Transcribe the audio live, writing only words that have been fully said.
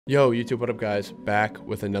Yo YouTube, what up guys? Back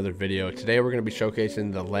with another video. Today we're going to be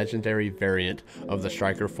showcasing the legendary variant of the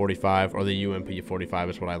Striker 45, or the UMP 45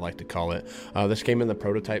 is what I like to call it. This came in the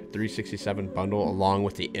prototype 367 bundle along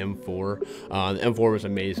with the M4. The M4 was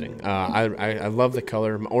amazing. I love the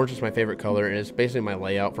color. Orange is my favorite color, and it's basically my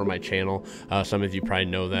layout for my channel. Some of you probably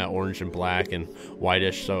know that, orange and black and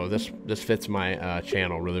whitish, so this fits my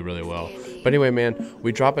channel really well. But anyway, man,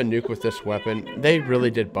 we drop a nuke with this weapon. They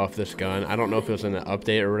really did buff this gun. I don't know if it was in an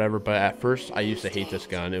update or whatever, but at first I used to hate this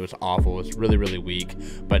gun. It was awful. It's really weak,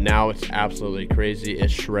 but now it's absolutely crazy. It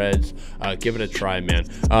shreds. Give it a try, man.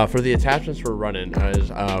 For the attachments we're running is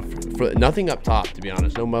for nothing up top, to be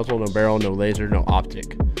honest. No muzzle, no barrel, no laser, no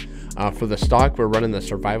optic. For the stock, we're running the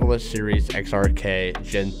Survivalist Series XRK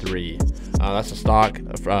Gen 3. That's a stock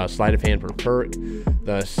sleight of hand per perk,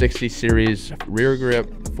 the 60 series rear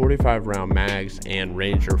grip, 45 round mags, and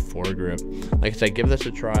Ranger foregrip. Like I said, give this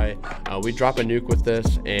a try. We drop a nuke with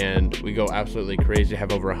this and we go absolutely crazy,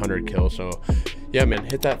 have over 100 kills. So yeah, man,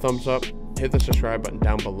 hit that thumbs up, hit the subscribe button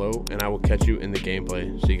down below, and I will catch you in the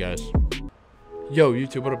gameplay. See you guys. Yo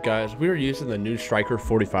YouTube, what up guys? We are using the new Striker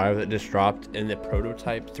 45 that just dropped in the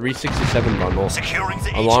prototype 367 bundle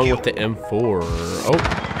along with the M4.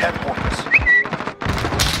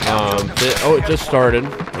 Oh, it just started.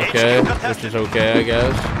 Okay, which is okay, I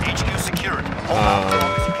guess. HQ secured.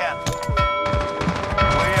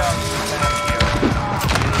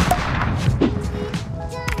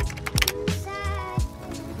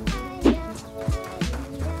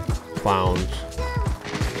 Clowns.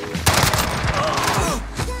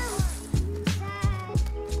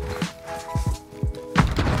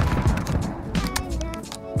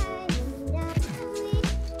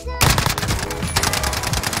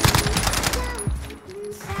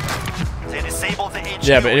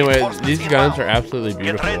 Yeah, but anyway, these guns are absolutely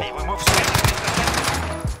beautiful. Damn.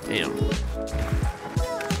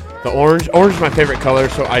 The orange is my favorite color,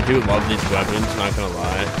 so I do love these weapons, not gonna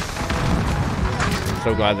lie. I'm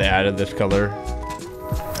so glad they added this color.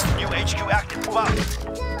 New HQ active, move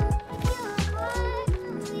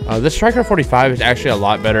out. This Striker 45 is actually a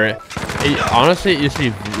lot better. Honestly, it used to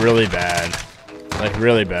be really bad. Like,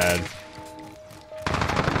 really bad.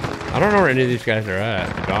 I don't know where any of these guys are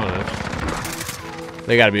at, to be honest.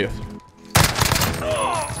 They gotta be.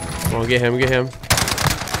 Come on, get him.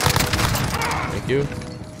 Thank you.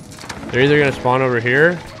 They're either gonna spawn over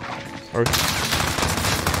here, or...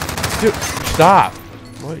 Dude, stop!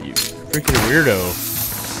 What, you freaking weirdo.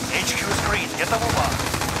 HQ is green, get the move on.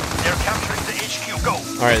 They're capturing the HQ, go!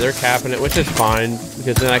 Alright, they're capping it, which is fine,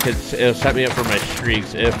 because then it'll set me up for my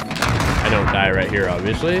streaks if I don't die right here,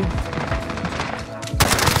 obviously.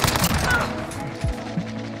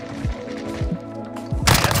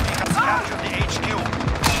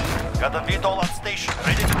 Got the VTOL on station,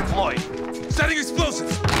 ready to deploy. Setting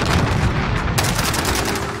explosives!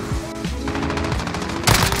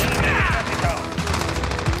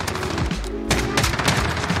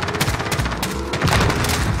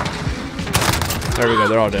 There we go,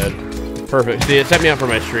 they're all dead. Perfect. See, it set me up for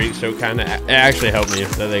my streak, so it actually helped me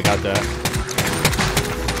that they got that.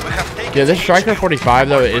 Yeah, this Striker 45,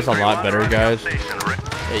 though, is a lot better, guys.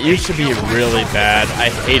 It used to be really bad. I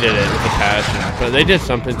hated it with a passion, but they did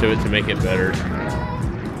something to it to make it better.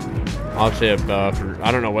 Obviously a buff, or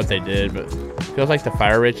I don't know what they did, but it feels like the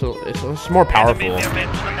fire rate's it's more powerful.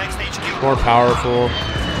 More powerful.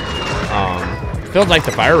 It feels like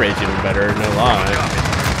the fire rate's even better, no lie.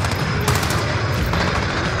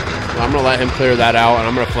 So I'm gonna let him clear that out, and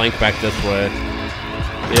I'm gonna flank back this way.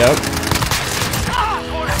 Yep.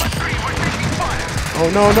 Oh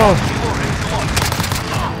no.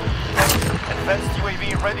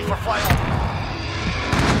 UAV ready for flight.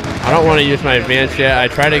 I don't want to use my advance yet. I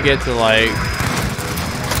try to get to like...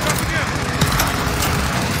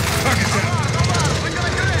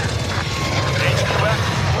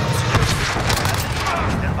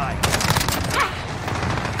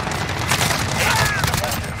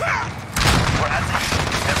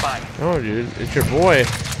 Oh, dude, it's your boy.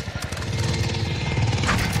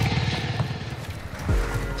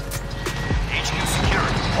 HQ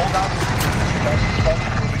secured. Hold out.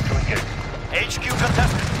 HQ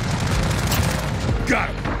contested. Got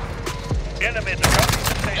him. Enemy disrupting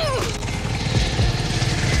the station.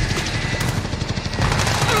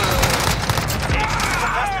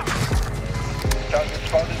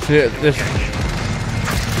 See, this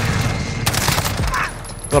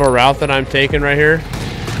little route that I'm taking right here.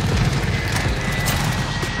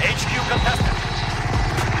 HQ contested.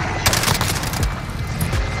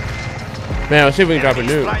 Man, let's see if we can drop a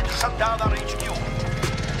nuke. Shut down our HQ.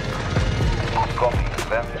 Copy.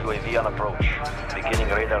 Advanced UAV on approach. Beginning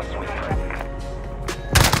radar sweep.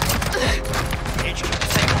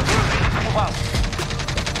 move out.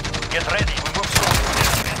 Get ready, we move soon.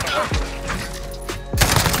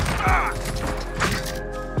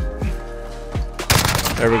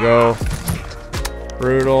 There we go.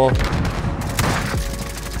 Brutal.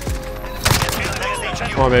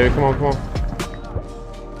 Come on, baby. Come on, come on.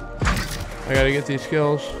 I gotta get these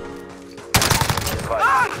kills.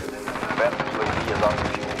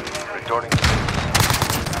 Returning.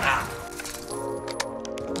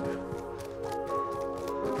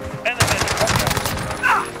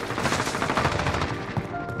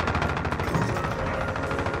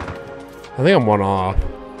 I think I'm one off.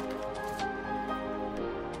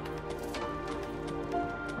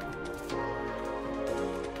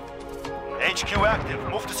 HQ active.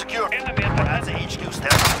 Move to secure. As a HQ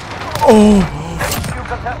stand. Oh!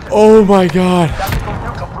 Oh my god.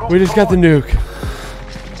 We just got the nuke.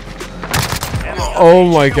 Oh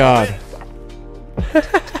my god.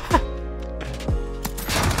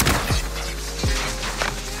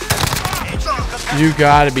 You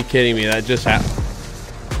gotta be kidding me. That just happened.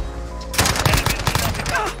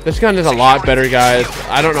 This gun is a lot better, guys.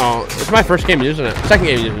 I don't know. It's my first game using it. Second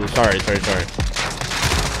game using it. Sorry.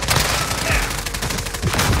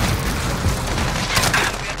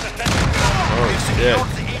 Oh, shit.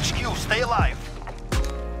 HQ, stay alive.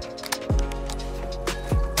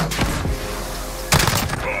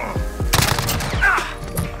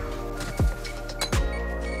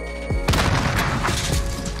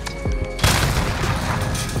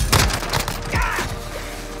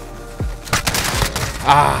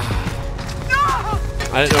 Ah.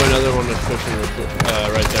 I didn't know another one was pushing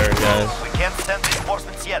right there, guys. We can't send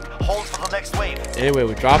reinforcements yet. Hold for the next wave. Anyway,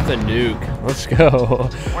 we dropped the nuke. Let's go.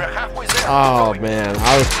 We're halfway there. Oh man,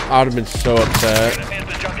 I would have been so upset.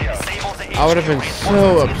 I would have been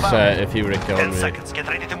so upset if he would have killed 10 me. seconds. Get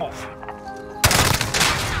ready to move.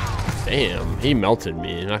 Damn, he melted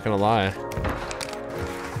me, not gonna lie.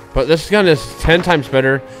 But this gun is 10 times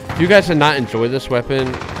better. If you guys did not enjoy this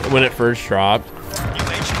weapon when it first dropped,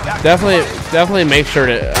 definitely make sure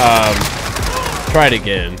to try it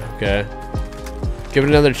again, okay? Give it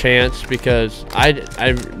another chance, because I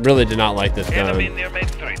really did not like this gun.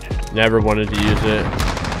 Never wanted to use it.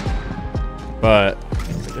 But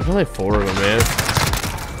there's only 4 of them, man.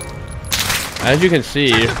 As you can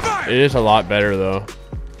see, it is a lot better though.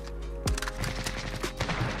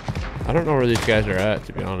 I don't know where these guys are at,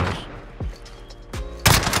 to be honest.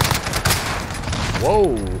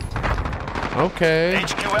 Whoa. Okay.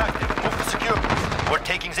 HQ active. Move to secure. We're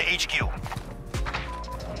taking the HQ.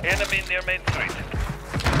 Enemy near Main Street.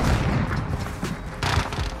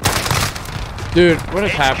 Dude, what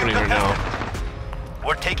is HQ happening right now?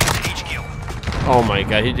 We're taking the HQ. Oh my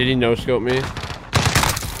god, did he no-scope me?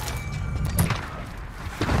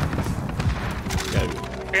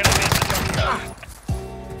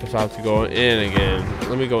 Guess I'll have to go in again.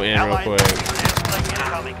 Let me go in real quick.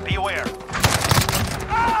 Beware.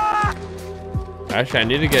 Actually, I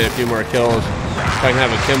need to get a few more kills so I can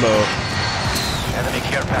have a Kimbo. Enemy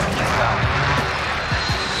care package down.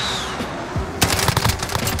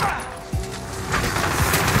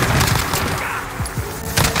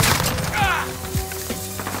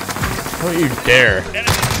 Don't you dare.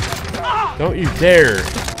 Don't you dare.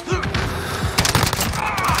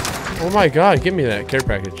 Oh my god, give me that care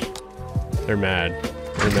package. They're mad.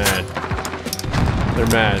 They're mad. They're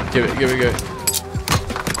mad. Give it, give it, give it.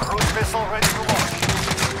 Cruise missile ready to launch.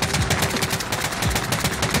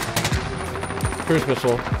 Cruise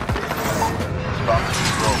missile.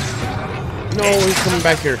 No, he's coming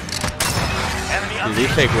back here. Dude,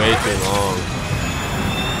 these take way too long.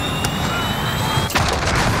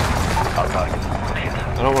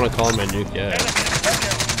 I don't want to call him my nuke yet.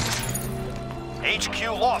 HQ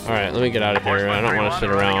lost. Alright, let me get out of here. I don't want to sit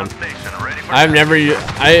around.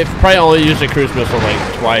 I've probably only used a cruise missile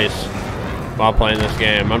like twice while playing this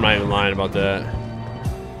game. I'm not even lying about that.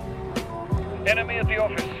 Enemy at the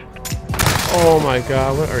office. Oh my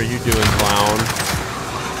god, what are you doing, clown?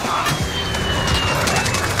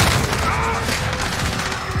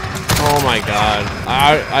 Oh my god.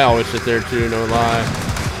 I always sit there too, no lie.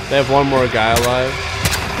 They have one more guy alive.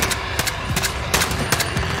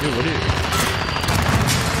 Dude, what are you...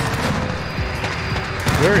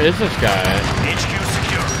 Where is this guy? HQ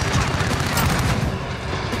secure.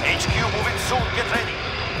 HQ moving soon. Get ready.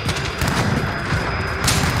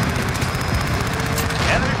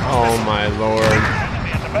 Oh my lord.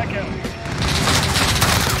 Enemy at the back end.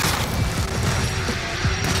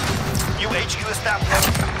 New HQ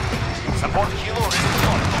established. Support kilo ready to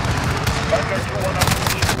launch.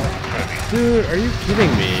 Dude, are you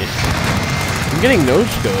kidding me? I'm getting no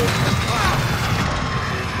scope.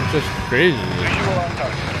 It's just crazy.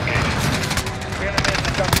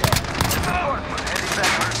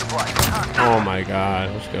 Oh my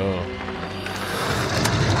god, let's go.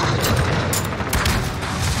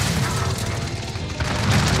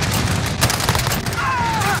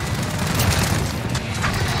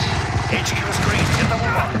 HQ is green. Get the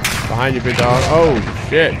move on. Behind you, big dog. Oh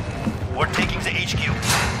shit. We're taking the HQ.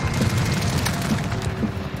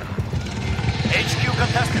 HQ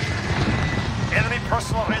contested. Enemy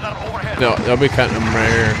personal radar overhead. No, they'll be cutting them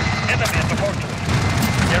right here. Enemy at the fortress.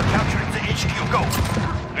 They're capturing the HQ. Go.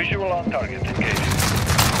 Visual on target. Engage.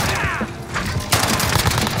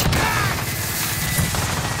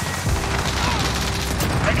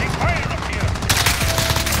 Taking fire up here.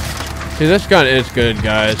 See, this gun is good,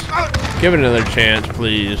 guys. Give it another chance,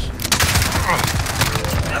 please.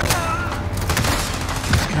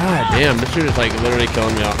 God damn, this dude is like literally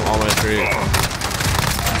killing me off all my street.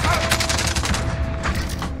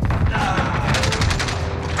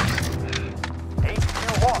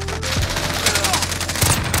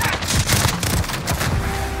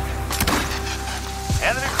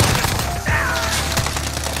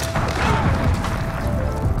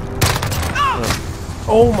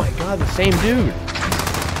 Oh my god, the same dude.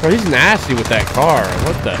 Bro, he's nasty with that car.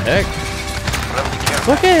 What the heck?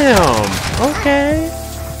 Look at him. Okay.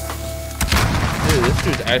 Dude, this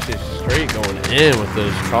dude's actually straight going in with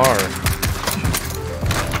this car.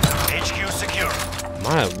 HQ secure.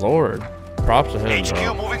 My lord. Props to him, HQ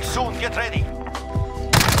bro. moving soon. Get ready.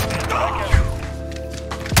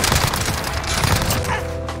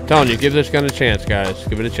 I'm telling you, give this gun a chance, guys.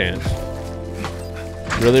 Give it a chance.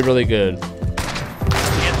 Really, really good.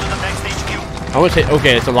 I would say,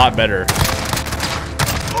 okay, it's a lot better.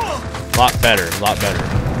 Lot better, lot better.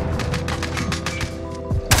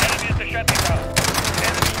 Enemy at the shutting down.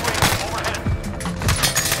 Enemy wing overhead.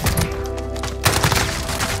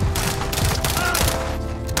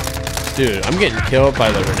 Dude, I'm getting killed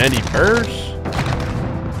by the Renetti burst.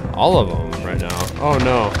 All of them right now. Oh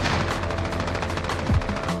no.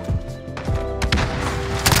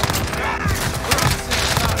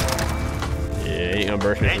 Ain't gonna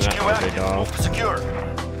burst me from that one, big dog.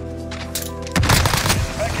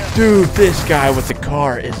 Dude, this guy with the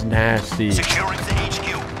car is nasty. Securing the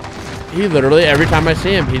HQ. He literally, every time I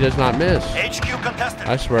see him, he does not miss. HQ contested.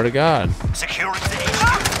 I swear to God. Securing the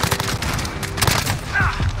HQ.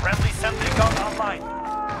 Friendly sentry gun online.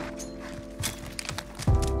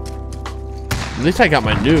 At least I got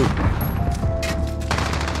my nuke.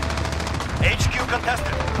 HQ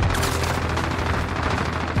contested.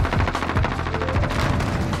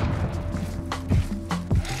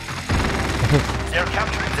 They're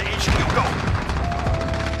capturing the HQ. Go.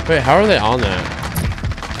 Wait, how are they on that?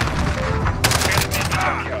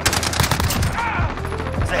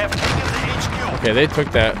 They have taken the HQ. Okay, they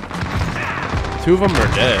took that. Two of them are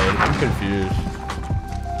dead. I'm confused.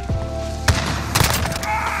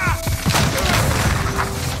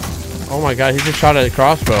 Oh my god, he just shot at a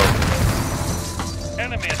crossbow.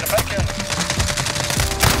 Enemy at the back end.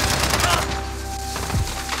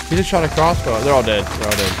 He just shot a crossbow. They're all dead. They're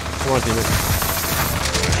all dead. Come on, teammate.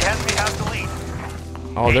 The enemy has the lead.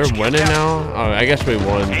 Oh, they're winning now? Oh, I guess we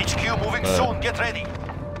won. HQ moving soon. Get ready.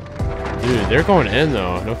 Dude, they're going in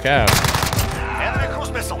though. No cap. Enemy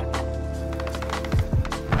cruise missile.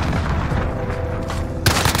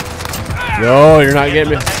 No, you're not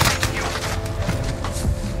getting me.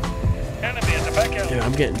 Enemy at the back end. Dude,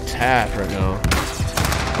 I'm getting tapped right now.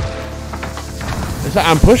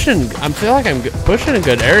 I'm pushing. I feel like I'm pushing a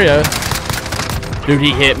good area. Dude,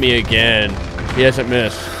 he hit me again. He hasn't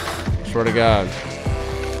missed. Swear to God.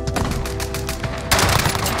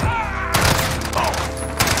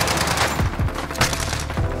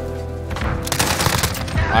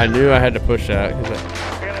 I knew I had to push that.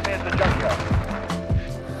 Enemy at the junkyard.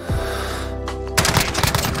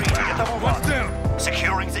 Get the move on.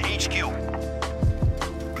 Securing the HQ.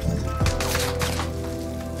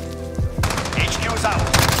 HQ is out.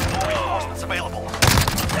 No reinforcements available.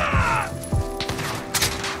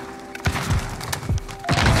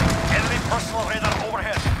 Enemy personal radar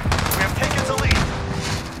overhead. We have taken the lead.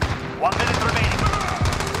 1 minute remaining.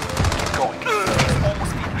 Keep going. It's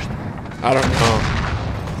almost finished. I don't know.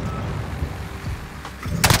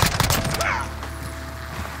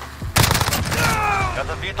 Got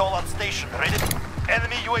the VTOL on station. Ready?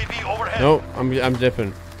 Enemy UAV overhead. Nope, I'm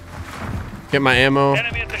dipping. Get my ammo.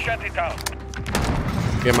 Enemy at the shanty town.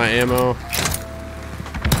 Get my ammo.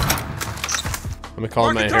 Let me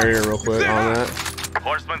call my Harrier real quick on that.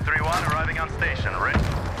 Horseman 3-1 arriving on station. Ready?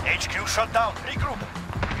 HQ shut down. Regroup.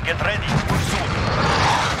 Get ready. Move soon.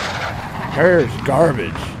 Harrier's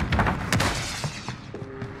garbage.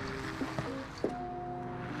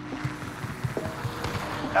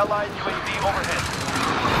 Allied UAV overhead.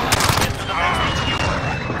 the next HQ.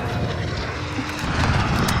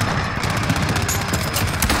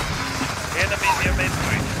 Enemies near Main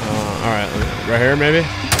Street. Alright, right here maybe?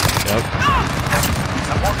 Yep.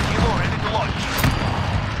 Support kilo ready to launch.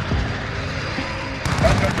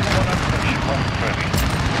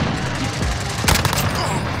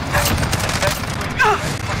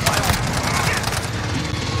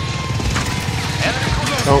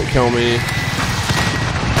 Don't kill me.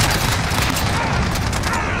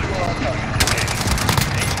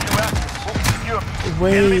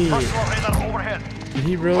 Wait. Did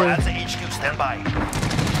he really?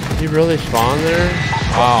 Did he really spawn there?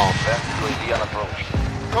 Wow.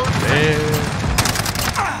 Man.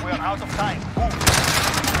 We are out of time.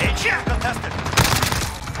 HQ contested.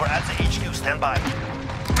 We're at the HQ. Stand by.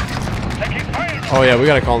 Oh yeah, we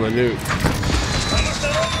gotta call in the nuke.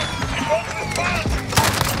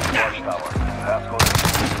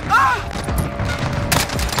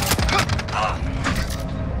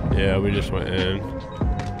 Yeah, we just went in.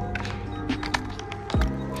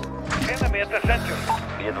 Enemy at the center.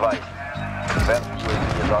 Be advised. Advanced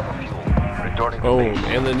UAV is out of fuel. Returning to Boom, base.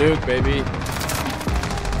 and the nuke, baby.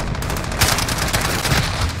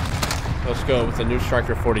 Let's go with the new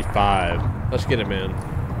Striker 45. Let's get it, man.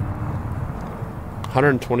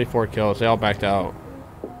 124 kills. They all backed out.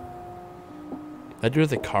 That dude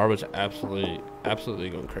with the car was absolutely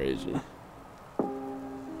going crazy.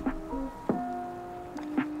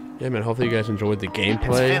 Yeah, man, hopefully you guys enjoyed the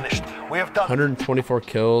gameplay. It's finished. We have done 124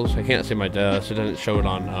 kills. I can't see my deaths. It doesn't show it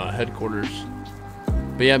on headquarters.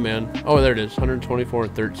 But yeah, man. Oh, there it is. 124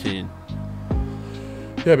 and 13.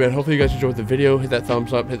 Yeah, man, hopefully you guys enjoyed the video. Hit that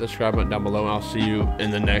thumbs up. Hit the subscribe button down below. And I'll see you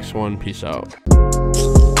in the next one. Peace out.